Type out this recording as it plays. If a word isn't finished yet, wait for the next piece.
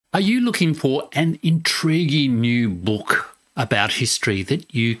Are you looking for an intriguing new book about history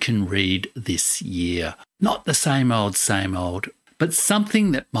that you can read this year? Not the same old, but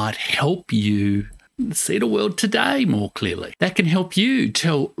something that might help you see the world today more clearly. That can help you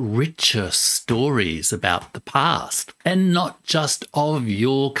tell richer stories about the past, and not just of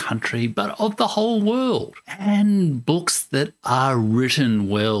your country, but of the whole world. And books that are written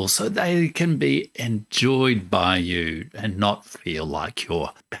well so they can be enjoyed by you and not feel like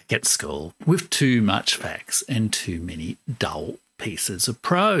you're back at school with too much facts and too many dull pieces of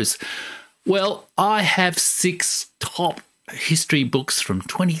prose. Well, I have 6 top history books from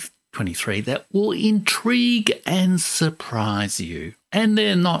 2023 that will intrigue and surprise you. And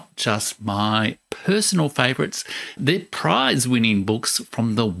they're not just my personal favourites, they're prize-winning books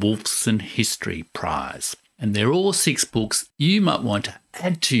from the Wolfson History Prize. And they're all 6 books you might want to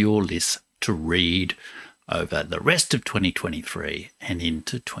add to your list to read over the rest of 2023 and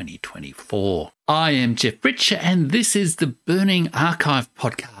into 2024. I am Jeff Richer, and this is the Burning Archive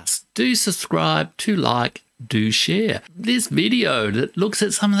podcast. Do subscribe, do like, do share this video that looks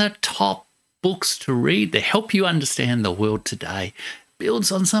at some of the top books to read that help you understand the world today.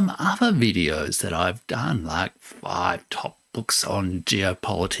 Builds on some other videos that I've done, like 5 top books on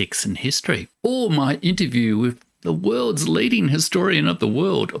geopolitics and history, or my interview with the world's leading historian of the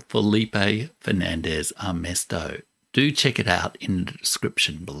world, Felipe Fernandez Armesto. Do check it out in the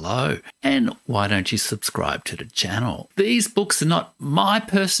description below. And why don't you subscribe to the channel? These books are not my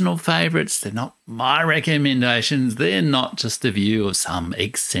personal favourites. They're not my recommendations. They're not just a view of some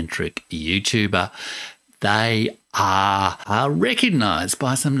eccentric YouTuber. They are recognised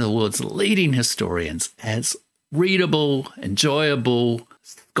by some of the world's leading historians as readable, enjoyable,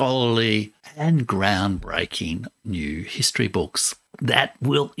 scholarly, and groundbreaking new history books that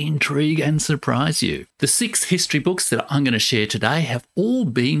will intrigue and surprise you. The 6 history books that I'm going to share today have all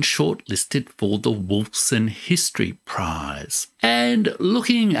been shortlisted for the Wolfson History Prize. And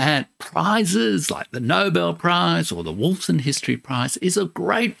looking at prizes like the Nobel Prize or the Wolfson History Prize is a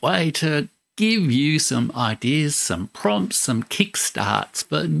great way to give you some ideas, some prompts, some kickstarts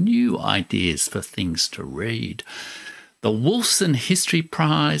for new ideas for things to read. The Wolfson History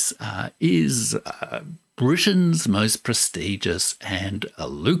Prize is Britain's most prestigious and a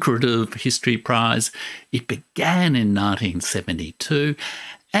lucrative history prize. It began in 1972,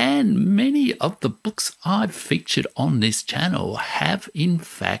 and many of the books I've featured on this channel have in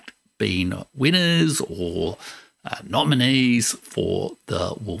fact been winners or nominees for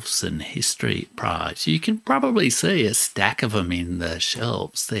the Wolfson History Prize. You can probably see a stack of them in the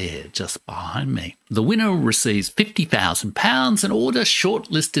shelves there just behind me. The winner receives £50,000, and all the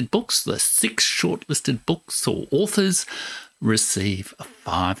shortlisted books, the 6 shortlisted books or authors, receive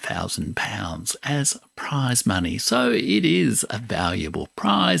 £5,000 as prize money. So it is a valuable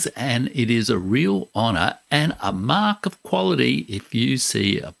prize, and it is a real honour and a mark of quality if you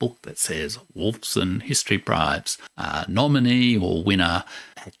see a book that says Wolfson History Prize nominee or winner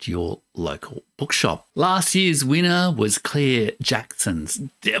at your local bookshop. Last year's winner was Claire Jackson's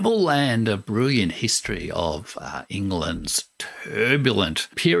Devil Land, a brilliant history of England's turbulent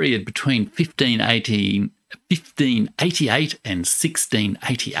period between 1588 and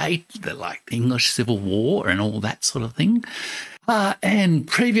 1688, like the English Civil War and all that sort of thing. And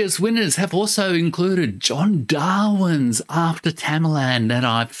previous winners have also included John Darwin's After Tamerlane that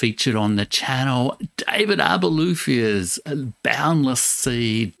I've featured on the channel, David Aberlufia's Boundless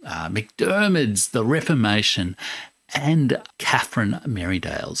Sea, McDermott's The Reformation, and Catherine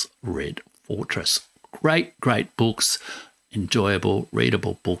Merridale's Red Fortress. Great books. Enjoyable,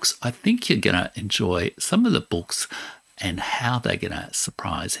 readable books. I think you're going to enjoy some of the books and how they're going to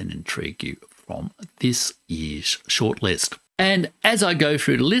surprise and intrigue you from this year's shortlist. And as I go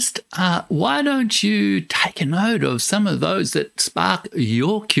through the list, why don't you take a note of some of those that spark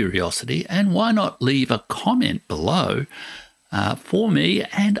your curiosity, and why not leave a comment below for me,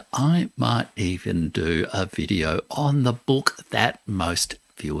 and I might even do a video on the book that most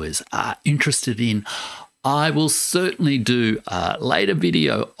viewers are interested in. I will certainly do a later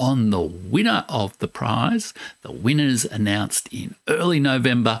video on the winner of the prize. The winner's announced in early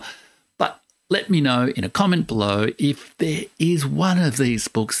November. But let me know in a comment below if there is one of these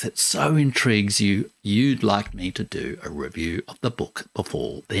books that so intrigues you, you'd like me to do a review of the book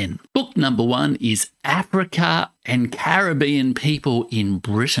before then. Book number 1 is Africa and Caribbean People in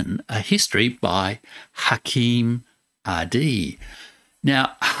Britain, a history by Hakim Adi.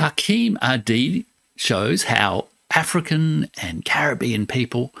 Now, Hakim Adi shows how African and Caribbean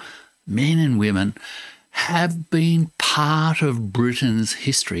people, men and women, have been part of Britain's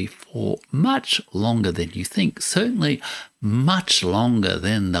history for much longer than you think, certainly much longer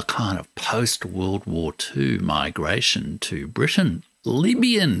than the kind of post-World War II migration to Britain.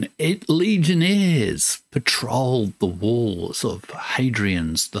 Libyan legionnaires patrolled the walls of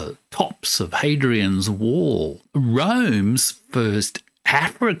the tops of Hadrian's Wall. Rome's first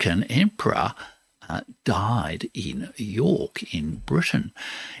African emperor died in York in Britain.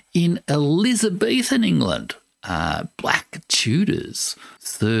 In Elizabethan England, black Tudors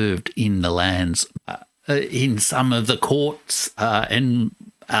served in the lands in some of the courts and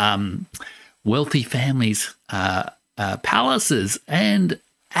wealthy families' palaces, and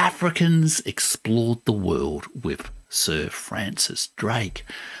Africans explored the world with Sir Francis Drake.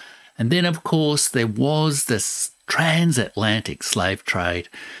 And then, of course, there was this transatlantic slave trade,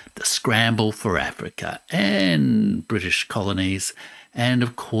 the scramble for Africa and British colonies, and,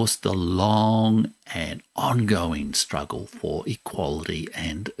 of course, the long and ongoing struggle for equality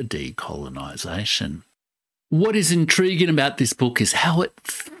and decolonisation. What is intriguing about this book is how it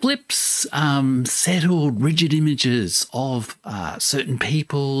flips settled, rigid images of certain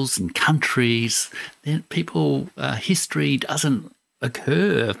peoples and countries. History doesn't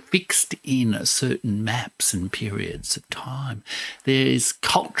occur fixed in certain maps and periods of time. There's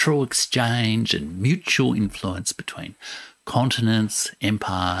cultural exchange and mutual influence between continents,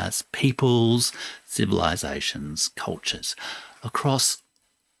 empires, peoples, civilizations, cultures across.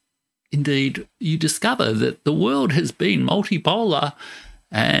 Indeed, you discover that the world has been multipolar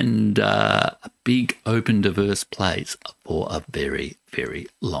and a big, open, diverse place for a very, very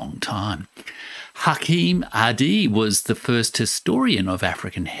long time. Hakim Adi was the first historian of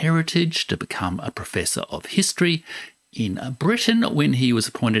African heritage to become a professor of history in Britain when he was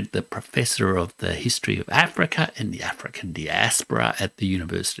appointed the professor of the history of Africa and the African diaspora at the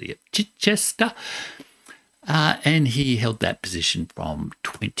University of Chichester. And he held that position from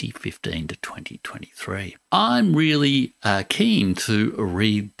 2015 to 2023. I'm really keen to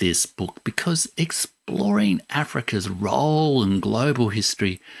read this book because exploring Africa's role in global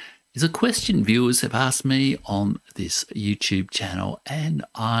history is a question viewers have asked me on this YouTube channel, and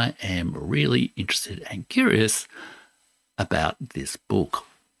I am really interested and curious about this book.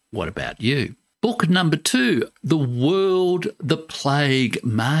 What about you? Book number 2, The World the Plague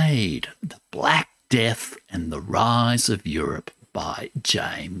Made, The Black Death and the Rise of Europe by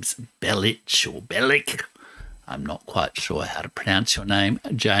James Bellick. I'm not quite sure how to pronounce your name,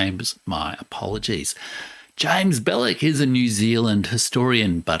 James. My apologies. James Bellick is a New Zealand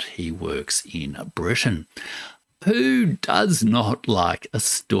historian, but he works in Britain. Who does not like a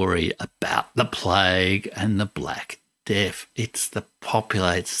story about the plague and the Black Death? It's the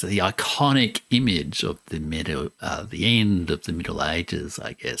iconic image of the end of the Middle Ages,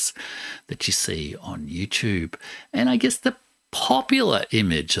 I guess, that you see on YouTube. And I guess the popular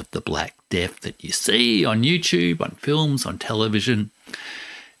image of the Black Death that you see on YouTube, on films, on television,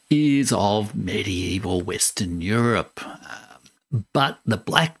 is of medieval Western Europe. But the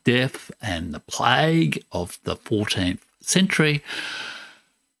Black Death and the plague of the 14th century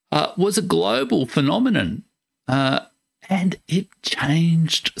was a global phenomenon. And it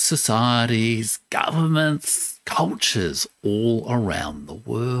changed societies, governments, cultures all around the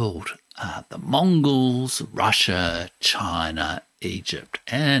world. The Mongols, Russia, China, Egypt,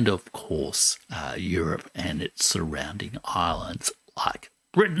 and of course Europe and its surrounding islands like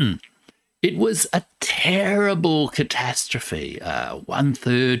Britain. It was a terrible catastrophe.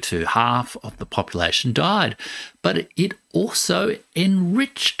 1/3 to half of the population died, but it also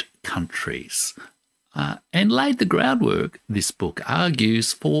enriched countries. And laid the groundwork, this book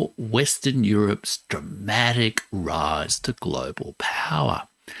argues, for Western Europe's dramatic rise to global power.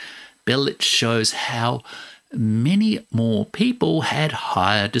 Bellick shows how many more people had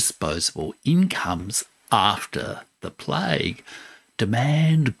higher disposable incomes after the plague.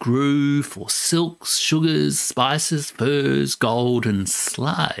 Demand grew for silks, sugars, spices, furs, gold, and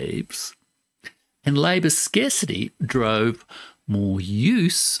slaves. And labour scarcity drove more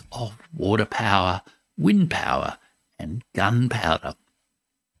use of water power, wind power, and gunpowder.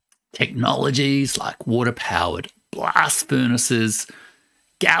 Technologies like water-powered blast furnaces,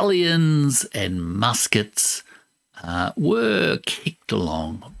 galleons, and muskets were kicked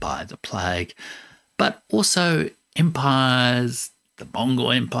along by the plague, but also empires, the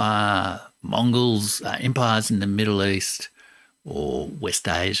Mongol Empire, empires in the Middle East or West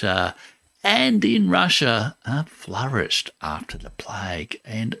Asia, and in Russia flourished after the plague,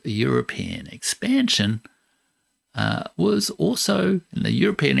 and European expansion the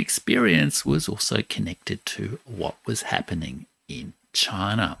European experience was also connected to what was happening in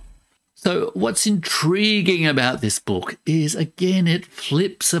China. So what's intriguing about this book is, again, it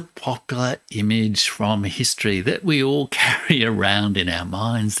flips a popular image from history that we all carry around in our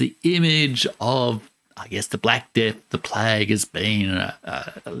minds, the image of, I guess, the Black Death, the plague has been,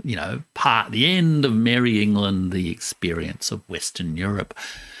 the end of Merry England, the experience of Western Europe,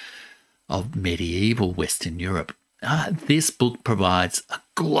 of medieval Western Europe. This book provides a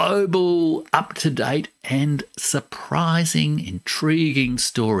global, up-to-date and surprising, intriguing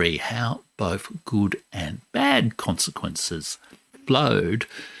story how both good and bad consequences flowed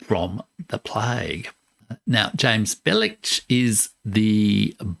from the plague. Now, James Bellich is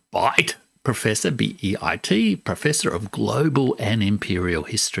the BEIT Professor, B-E-I-T, Professor of Global and Imperial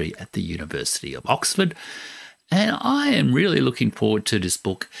History at the University of Oxford. And I am really looking forward to this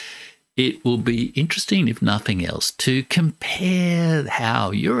book. It will be interesting, if nothing else, to compare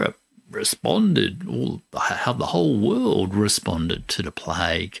how Europe responded, or how the whole world responded to the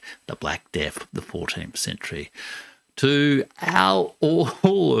plague, the Black Death of the 14th century, to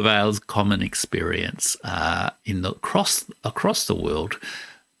all of our common experience across the world,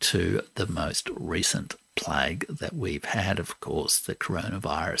 to the most recent plague that we've had, of course, the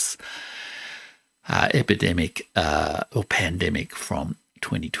coronavirus epidemic or pandemic from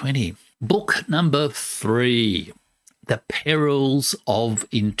 2020. Book number 3, The Perils of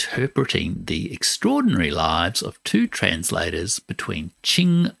Interpreting the Extraordinary Lives of Two Translators Between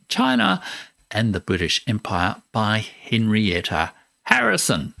Qing China and the British Empire by Henrietta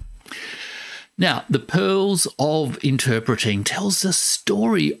Harrison. Now, The Pearls of Interpreting tells the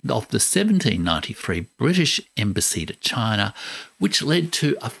story of the 1793 British embassy to China, which led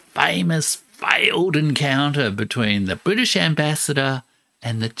to a famous failed encounter between the British ambassador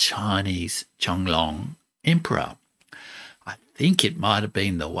and the Chinese Qianlong emperor. I think it might have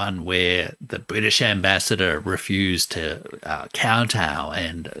been the one where the British ambassador refused to kowtow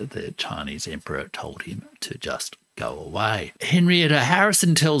and the Chinese emperor told him to just go away. Henrietta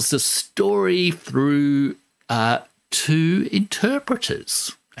Harrison tells the story through 2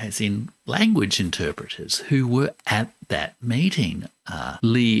 interpreters, as in language interpreters, who were at that meeting,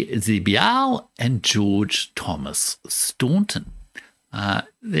 Li Zibiao and George Thomas Staunton.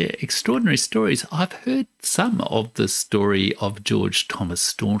 They're extraordinary stories. I've heard some of the story of George Thomas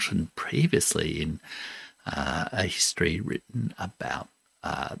Staunton previously in a history written about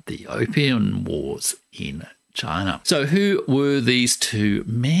the Opium Wars in China. So who were these 2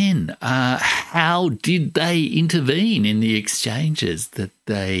 men? How did they intervene in the exchanges that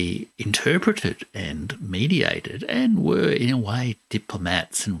they interpreted and mediated and were, in a way,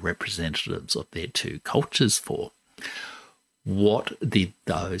 diplomats and representatives of their 2 cultures for? What did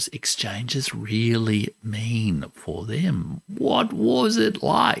those exchanges really mean for them? What was it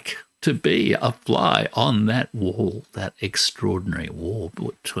like to be a fly on that wall, that extraordinary wall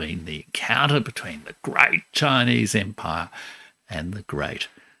between the encounter between the great Chinese Empire and the great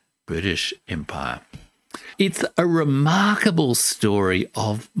British Empire? It's a remarkable story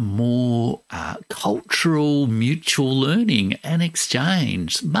of more cultural mutual learning and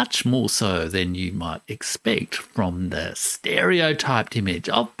exchange, much more so than you might expect from the stereotyped image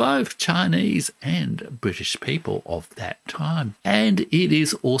of both Chinese and British people of that time. And it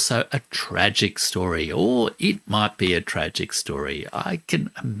is also a tragic story, or it might be a tragic story. I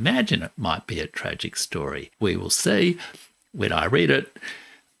can imagine it might be a tragic story. We will see when I read it.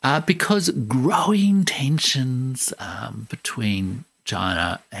 Because growing tensions between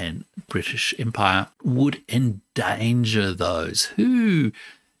China and British Empire would endanger those who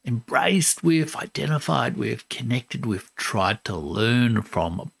embraced with, identified with, connected with, tried to learn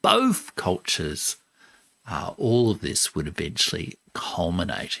from both cultures. All of this would eventually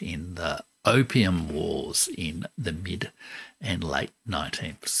culminate in the Opium Wars in the mid and late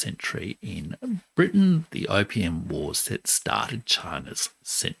 19th century in Britain, the Opium Wars that started China's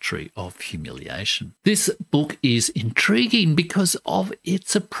century of humiliation. This book is intriguing because of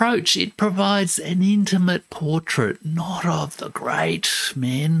its approach. It provides an intimate portrait, not of the great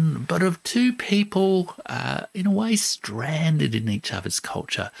men, but of 2 people, in a way, stranded in each other's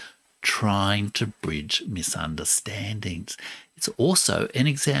culture, trying to bridge misunderstandings. It's also an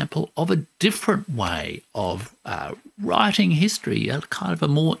example of a different way of writing history, a kind of a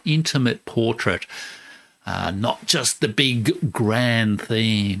more intimate portrait, not just the big grand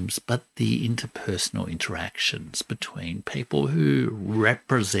themes, but the interpersonal interactions between people who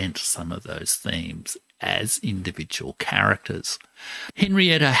represent some of those themes as individual characters.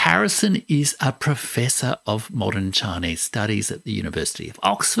 Henrietta Harrison is a professor of modern Chinese studies at the University of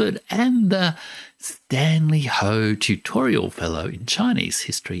Oxford and the Stanley Ho Tutorial Fellow in Chinese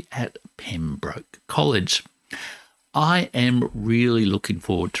History at Pembroke College. I am really looking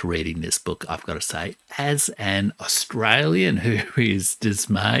forward to reading this book, I've got to say, as an Australian who is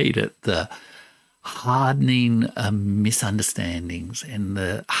dismayed at the hardening misunderstandings and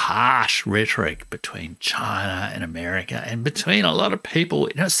the harsh rhetoric between China and America and between a lot of people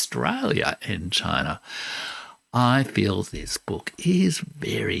in Australia and China. I feel this book is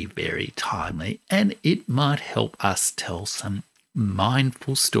very, very timely, and it might help us tell some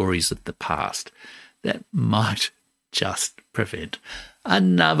mindful stories of the past that might just prevent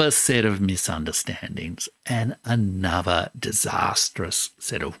another set of misunderstandings and another disastrous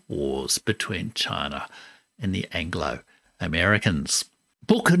set of wars between China and the Anglo-Americans.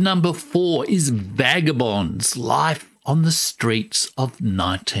 Book number 4 is Vagabonds, Life on the Streets of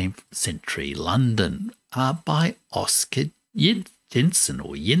 19th Century London, by Oscar Jensen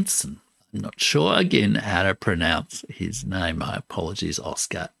or Jensen. I'm not sure again how to pronounce his name. My apologies,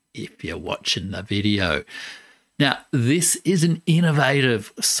 Oscar, if you're watching the video. Now, this is an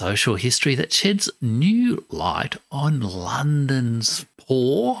innovative social history that sheds new light on London's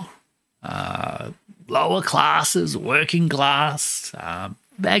poor, lower classes, working class,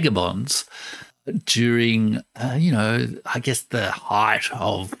 vagabonds during, I guess the height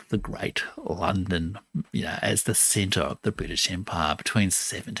of the Great London, as the centre of the British Empire between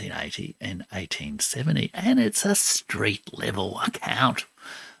 1780 and 1870. And it's a street level account,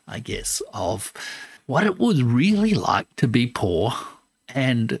 I guess, of what it was really like to be poor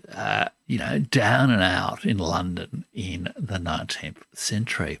and, down and out in London in the 19th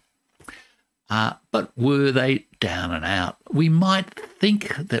century. But were they down and out? We might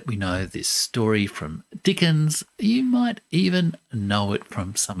think that we know this story from Dickens. You might even know it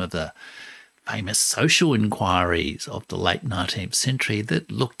from some of the famous social inquiries of the late 19th century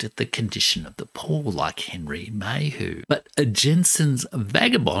that looked at the condition of the poor, like Henry Mayhew. But Jensen's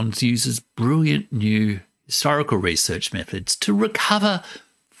Vagabonds uses brilliant new historical research methods to recover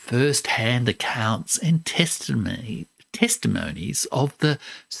first-hand accounts and testimonies of the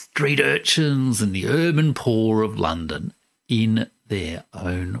street urchins and the urban poor of London in their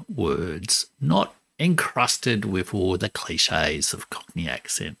own words, not encrusted with all the cliches of Cockney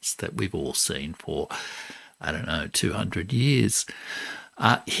accents that we've all seen for, 200 years.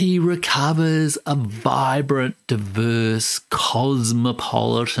 He recovers a vibrant, diverse,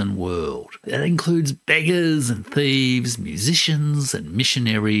 cosmopolitan world that includes beggars and thieves, musicians and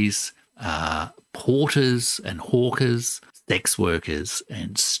missionaries, porters and hawkers, sex workers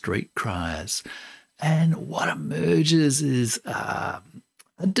and street criers. And what emerges is a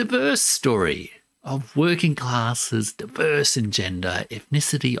diverse story of working classes, diverse in gender,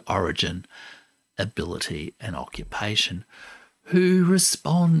 ethnicity, origin, ability and occupation, who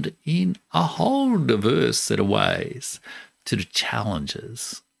respond in a whole diverse set of ways to the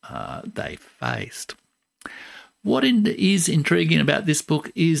challenges they faced. What is intriguing about this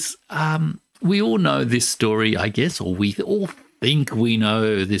book is we all know this story, I guess, or we all think we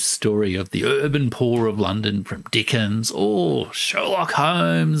know this story of the urban poor of London from Dickens or Sherlock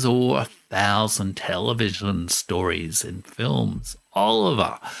Holmes or 1,000 television stories and films,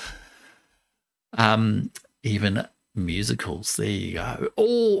 Oliver, even musicals, there you go,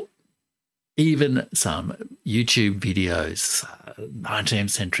 or even some YouTube videos. 19th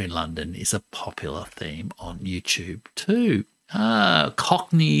century London is a popular theme on YouTube too.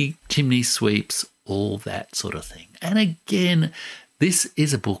 Cockney chimney sweeps, all that sort of thing. And again, this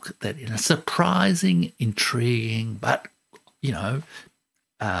is a book that in a surprising, intriguing, but,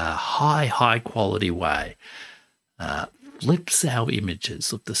 high quality way flips our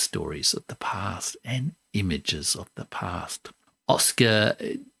images of the stories of the past and images of the past. Oscar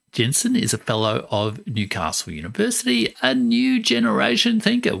Jensen is a fellow of Newcastle University, a new generation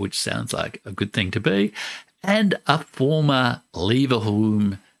thinker, which sounds like a good thing to be, and a former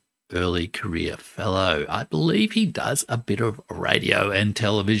Leverhulme early career fellow. I believe he does a bit of radio and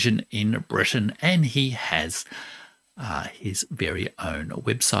television in Britain, and he has his very own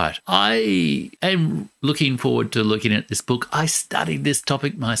website. I am looking forward to looking at this book. I studied this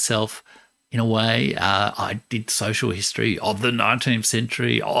topic myself in a way. I did social history of the 19th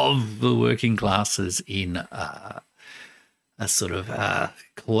century, of the working classes in a sort of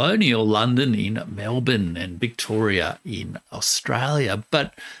colonial London in Melbourne and Victoria in Australia.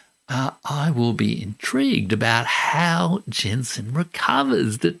 But I will be intrigued about how Jensen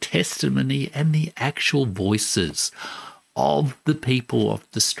recovers the testimony and the actual voices of the people of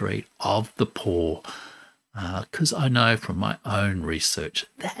the street, of the poor, because I know from my own research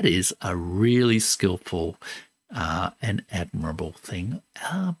that is a really skillful and admirable thing,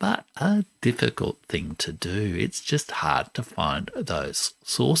 but a difficult thing to do. It's just hard to find those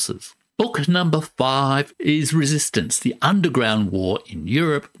sources. Book number 5 is Resistance, the Underground War in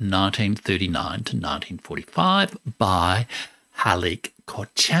Europe, 1939 to 1945, by Halik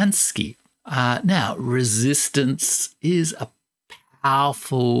Korchansky. Now, Resistance is a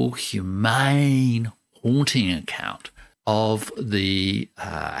powerful, humane, haunting account of the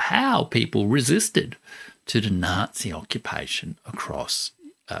how people resisted to the Nazi occupation across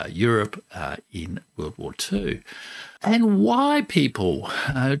Europe in World War II, and why people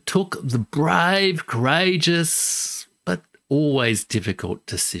took the brave, courageous, but always difficult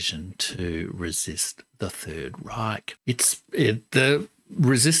decision to resist the Third Reich. The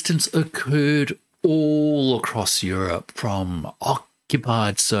resistance occurred all across Europe, from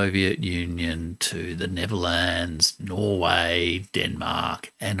occupied Soviet Union to the Netherlands, Norway,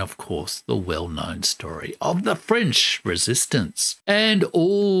 Denmark, and of course the well-known story of the French resistance. And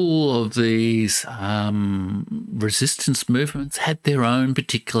all of these resistance movements had their own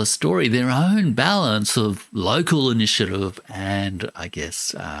particular story, their own balance of local initiative and, I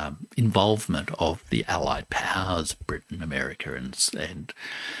guess, involvement of the Allied powers, Britain, America, and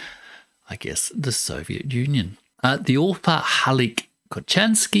I guess the Soviet Union. The author Halik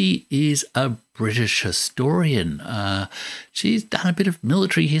Korchansky is a British historian. She's done a bit of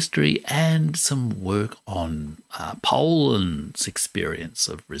military history and some work on Poland's experience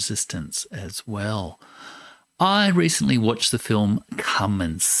of resistance as well. I recently watched the film Come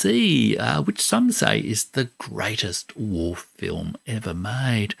and See, which some say is the greatest war film ever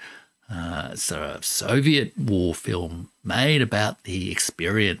made. It's a Soviet war film made about the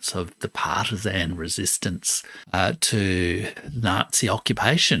experience of the partisan resistance to Nazi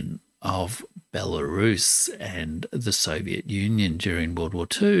occupation of Belarus and the Soviet Union during World War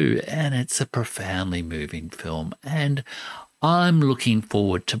II, and it's a profoundly moving film. And I'm looking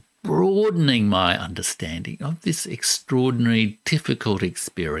forward to broadening my understanding of this extraordinary, difficult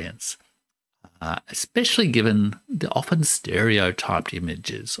experience, especially given the often stereotyped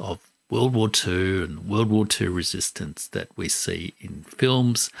images of World War II and World War II resistance that we see in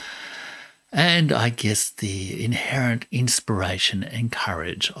films, and I guess the inherent inspiration and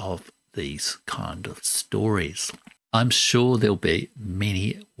courage of these kind of stories. I'm sure there'll be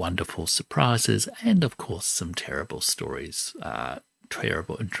many wonderful surprises and, of course, some terrible stories,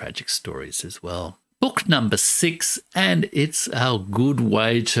 terrible and tragic stories as well. Book number 6, and it's our good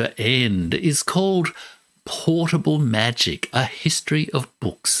way to end, is called Portable Magic, A History of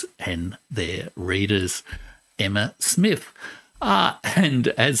Books and Their Readers, Emma Smith. And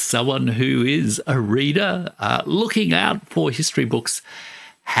as someone who is a reader looking out for history books,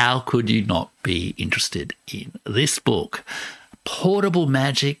 how could you not be interested in this book? Portable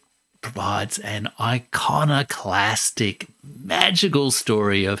Magic provides an iconoclastic, magical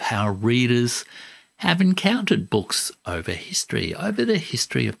story of how readers have encountered books over history, over the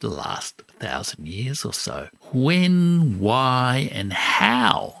history of the last 1,000 years or so. When, why, and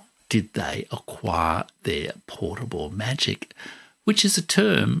how did they acquire their portable magic, which is a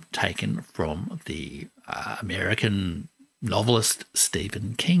term taken from the American novelist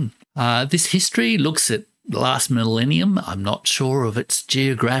Stephen King. This history looks at the last millennium. I'm not sure of its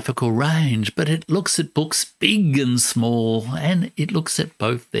geographical range, but it looks at books big and small, and it looks at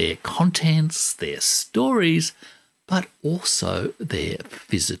both their contents, their stories, but also their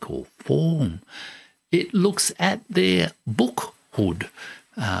physical form. It looks at their bookhood,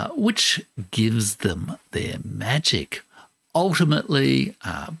 which gives them their magic. Ultimately,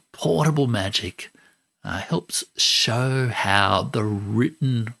 portable magic helps show how the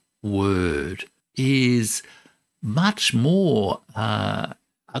written word is much more a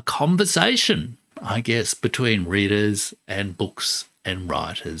conversation, I guess, between readers and books and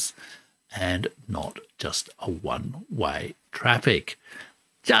writers, and not just a one-way traffic.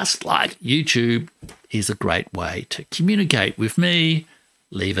 Just like YouTube is a great way to communicate with me.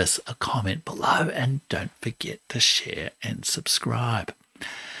 Leave us a comment below and don't forget to share and subscribe.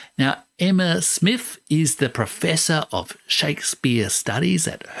 Now, Emma Smith is the Professor of Shakespeare Studies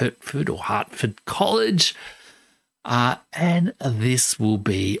at Hartford College, and this will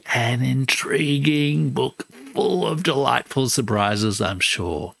be an intriguing book full of delightful surprises, I'm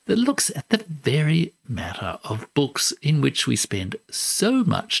sure, that looks at the very matter of books in which we spend so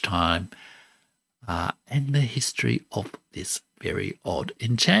much time, and the history of this very odd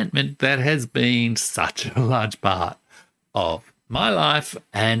enchantment that has been such a large part of my life.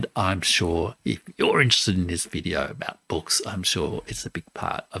 And I'm sure if you're interested in this video about books, I'm sure it's a big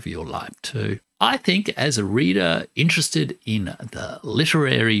part of your life too. I think as a reader interested in the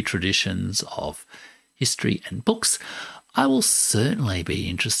literary traditions of history and books, I will certainly be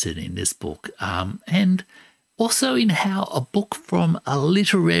interested in this book. And Also in how a book from a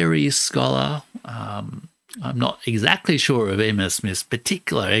literary scholar, I'm not exactly sure of Emma Smith's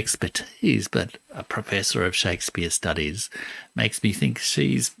particular expertise, but a professor of Shakespeare studies makes me think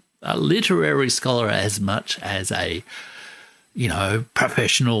she's a literary scholar as much as a,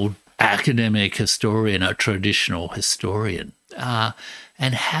 professional academic historian, a traditional historian,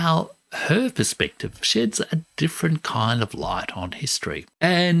 and how her perspective sheds a different kind of light on history.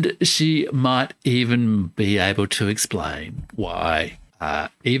 And she might even be able to explain why,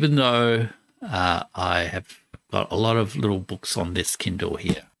 even though I have got a lot of little books on this Kindle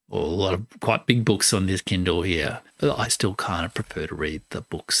here, or a lot of quite big books on this Kindle here, I still kind of prefer to read the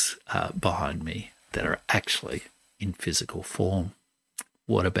books behind me that are actually in physical form.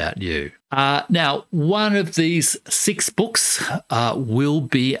 What about you? Now, one of these 6 books will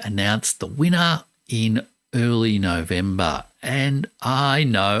be announced the winner in early November. And I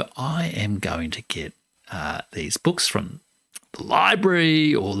know I am going to get these books from the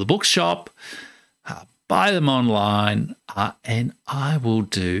library or the bookshop, buy them online, and I will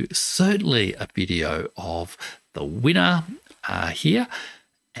do certainly a video of the winner here.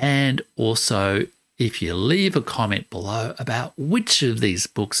 And also, if you leave a comment below about which of these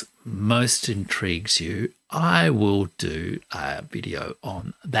books most intrigues you, I will do a video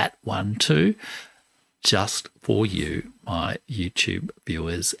on that one too, just for you, my YouTube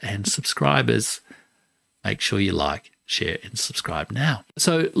viewers and subscribers. Make sure you like, share, and subscribe now.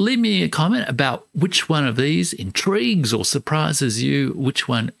 So leave me a comment about which one of these intrigues or surprises you, which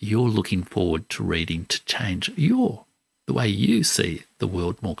one you're looking forward to reading to change the way you see the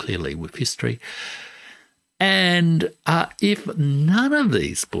world more clearly with history. And if none of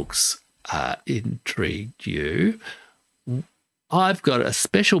these books intrigued you, I've got a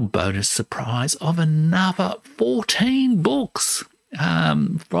special bonus surprise of another 14 books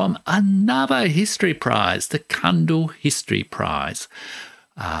from another history prize, the Kundal History Prize,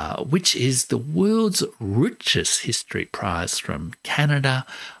 which is the world's richest history prize from Canada.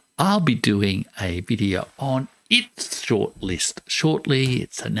 I'll be doing a video on its shortlist shortly.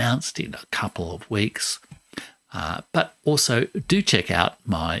 It's announced in a couple of weeks. But also do check out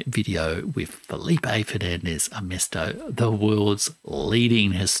my video with Felipe Fernandez Amesto, the world's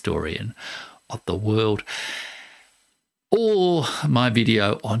leading historian of the world, or my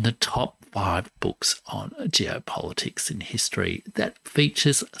video on the top 5 books on geopolitics and history that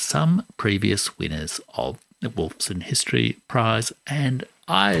features some previous winners of the Wolfson History Prize. And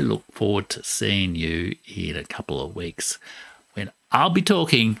I look forward to seeing you in a couple of weeks when I'll be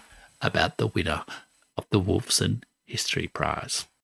talking about the winner of the Wolfson History Prize.